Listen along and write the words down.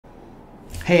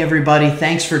Hey everybody,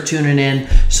 thanks for tuning in.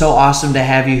 So awesome to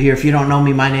have you here. If you don't know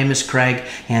me, my name is Craig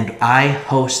and I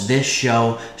host this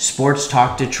show, Sports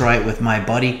Talk Detroit, with my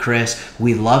buddy Chris.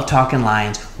 We love talking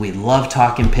Lions, we love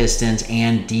talking Pistons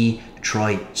and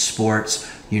Detroit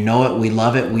sports. You know it, we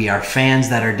love it. We are fans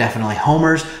that are definitely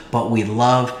homers, but we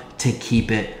love to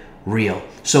keep it real.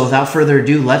 So without further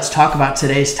ado, let's talk about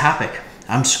today's topic.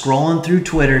 I'm scrolling through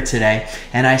Twitter today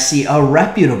and I see a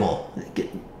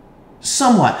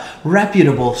somewhat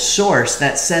reputable source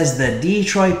that says the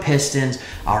Detroit Pistons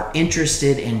are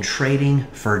interested in trading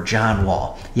for John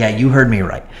Wall. Yeah, you heard me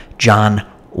right. John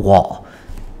Wall.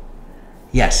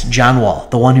 Yes, John Wall,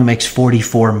 the one who makes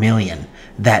 $44 million.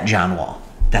 That John Wall.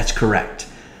 That's correct.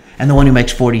 And the one who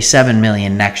makes $47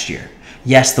 million next year.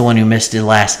 Yes, the one who missed the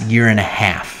last year and a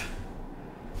half.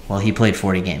 Well, he played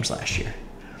 40 games last year.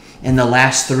 In the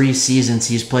last 3 seasons,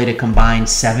 he's played a combined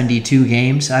 72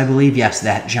 games, I believe. Yes,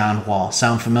 that John Wall.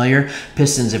 Sound familiar?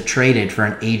 Pistons have traded for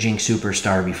an aging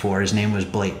superstar before. His name was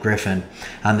Blake Griffin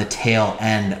on the tail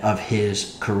end of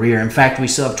his career. In fact, we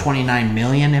still have $29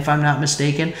 million, if I'm not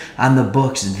mistaken, on the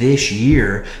books this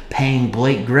year paying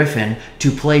Blake Griffin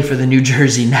to play for the New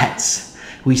Jersey Nets.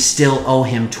 We still owe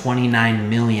him $29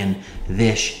 million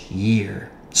this year.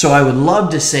 So I would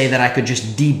love to say that I could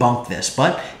just debunk this,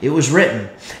 but it was written.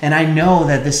 And I know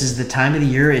that this is the time of the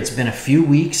year. It's been a few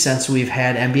weeks since we've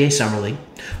had NBA Summer League.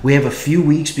 We have a few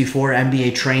weeks before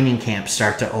NBA training camps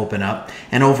start to open up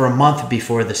and over a month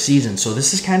before the season. So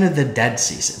this is kind of the dead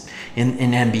season in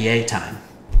NBA time.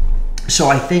 So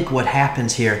I think what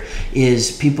happens here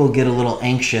is people get a little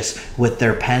anxious with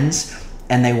their pens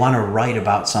and they want to write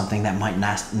about something that might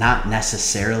not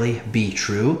necessarily be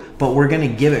true, but we're going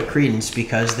to give it credence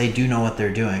because they do know what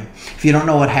they're doing. If you don't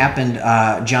know what happened,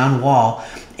 John Wall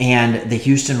and the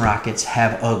Houston Rockets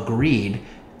have agreed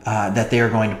that they are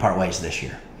going to part ways this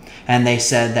year. And they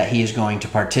said that he is going to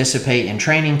participate in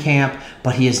training camp,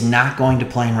 but he is not going to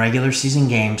play in regular season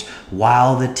games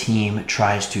while the team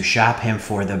tries to shop him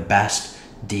for the best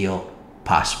deal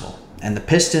possible. And the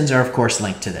Pistons are, of course,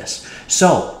 linked to this.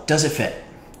 So, does it fit?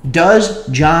 Does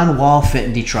John Wall fit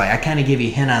in Detroit? I kind of gave you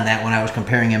a hint on that when I was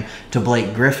comparing him to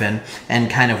Blake Griffin and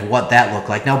kind of what that looked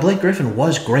like. Now, Blake Griffin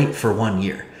was great for 1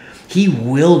 year. He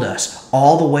willed us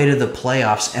all the way to the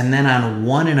playoffs, and then on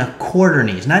 1 1/4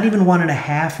 knees, not even 1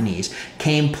 1/2 knees,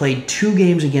 played 2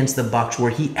 games against the Bucks where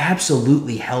he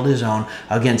absolutely held his own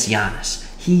against Giannis.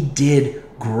 He did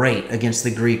great against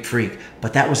the Greek Freak,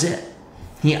 but that was it.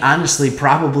 He honestly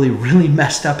probably really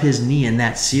messed up his knee in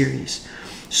that series.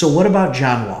 So what about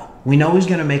John Wall? We know he's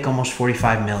going to make almost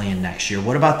 $45 million next year.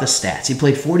 What about the stats? He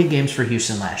played 40 games for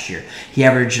Houston last year. He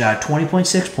averaged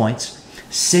 20.6 points,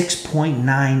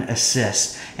 6.9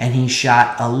 assists, and he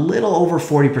shot a little over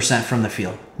 40% from the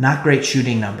field. Not great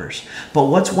shooting numbers. But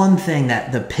what's one thing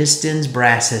that the Pistons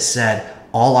brass has said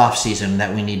all offseason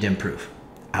that we need to improve?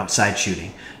 Outside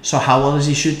shooting. So how well does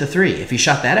he shoot the 3? If he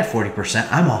shot that at 40%,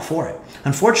 I'm all for it.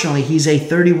 Unfortunately, he's a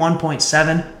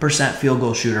 31.7% field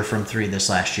goal shooter from 3 this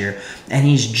last year, and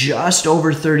he's just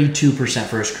over 32%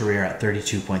 for his career at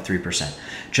 32.3%.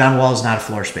 John Wall is not a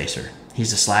floor spacer.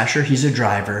 He's a slasher. He's a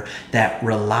driver that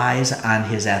relies on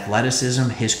his athleticism,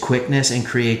 his quickness, and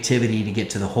creativity to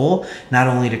get to the hole, not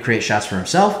only to create shots for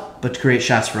himself, but to create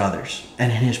shots for others.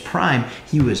 And in his prime,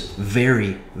 he was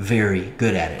very, very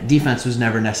good at it. Defense was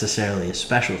never necessarily his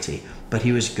specialty, but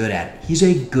he was good at it. He's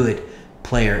a good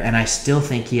player, and I still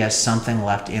think he has something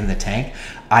left in the tank.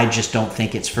 I just don't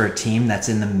think it's for a team that's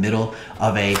in the middle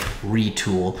of a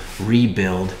retool,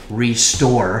 rebuild,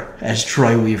 restore, as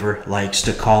Troy Weaver likes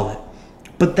to call it.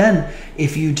 But then,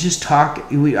 if you just talk,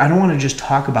 I don't want to just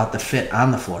talk about the fit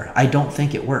on the floor. I don't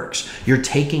think it works. You're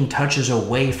taking touches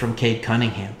away from Cade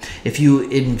Cunningham. If you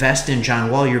invest in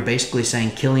John Wall, you're basically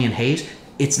saying, Killian Hayes,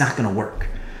 it's not going to work.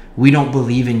 We don't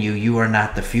believe in you. You are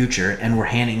not the future, and we're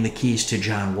handing the keys to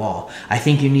John Wall. I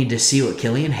think you need to see what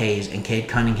Killian Hayes and Cade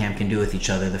Cunningham can do with each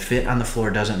other. The fit on the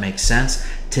floor doesn't make sense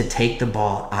to take the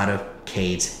ball out of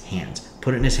Cade's hands.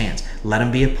 Put it in his hands. Let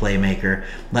him be a playmaker.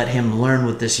 Let him learn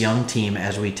with this young team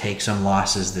as we take some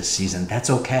losses this season. That's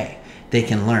okay. They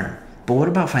can learn. But what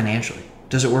about financially?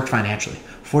 Does it work financially?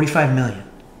 $45 million.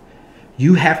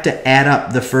 You have to add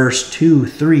up the first 2,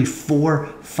 3, 4,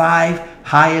 5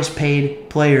 highest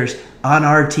paid players on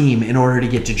our team in order to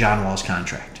get to John Wall's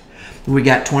contract. We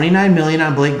got $29 million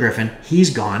on Blake Griffin.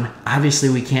 He's gone. Obviously,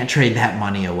 we can't trade that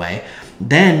money away.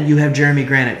 Then you have Jeremy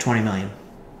Grant at $20 million.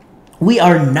 We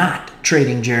are not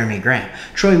trading Jeremy Grant.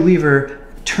 Troy Weaver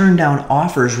turned down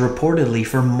offers reportedly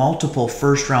for multiple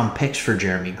first-round picks for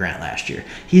Jeremy Grant last year.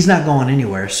 He's not going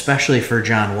anywhere, especially for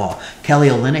John Wall. Kelly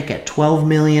Olynyk at $12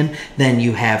 million. Then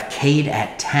you have Cade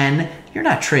at $10 You're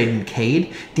not trading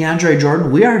Cade. DeAndre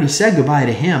Jordan, we already said goodbye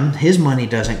to him. His money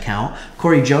doesn't count.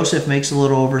 Corey Joseph makes a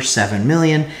little over $7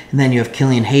 million. And then you have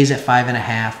Killian Hayes at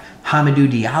 5.5. Hamidou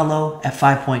Diallo at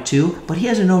 5.2. But he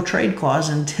has a no trade clause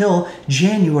until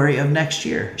January of next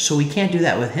year. So we can't do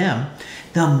that with him.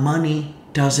 The money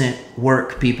doesn't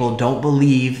work, people. Don't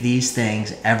believe these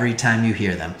things every time you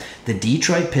hear them. The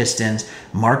Detroit Pistons,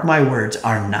 mark my words,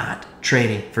 are not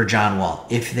trading for John Wall.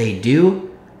 If they do,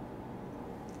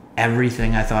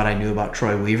 everything I thought I knew about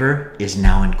Troy Weaver is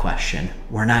now in question.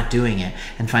 We're not doing it.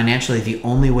 And financially, the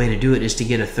only way to do it is to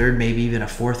get a third, maybe even a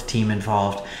fourth team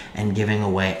involved and giving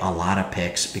away a lot of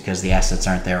picks because the assets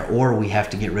aren't there, or we have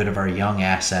to get rid of our young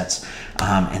assets.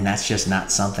 And that's just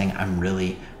not something I'm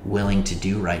really willing to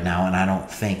do right now. And I don't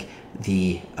think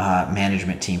the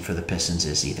management team for the Pistons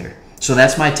is either. So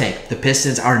that's my take. The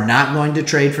Pistons are not going to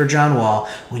trade for John Wall.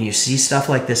 When you see stuff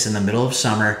like this in the middle of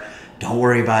summer, don't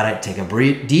worry about it. Take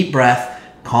a deep breath,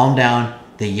 calm down.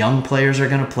 The young players are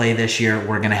going to play this year.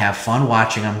 We're going to have fun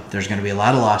watching them. There's going to be a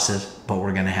lot of losses, but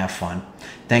we're going to have fun.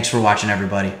 Thanks for watching,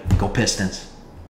 everybody. Go Pistons.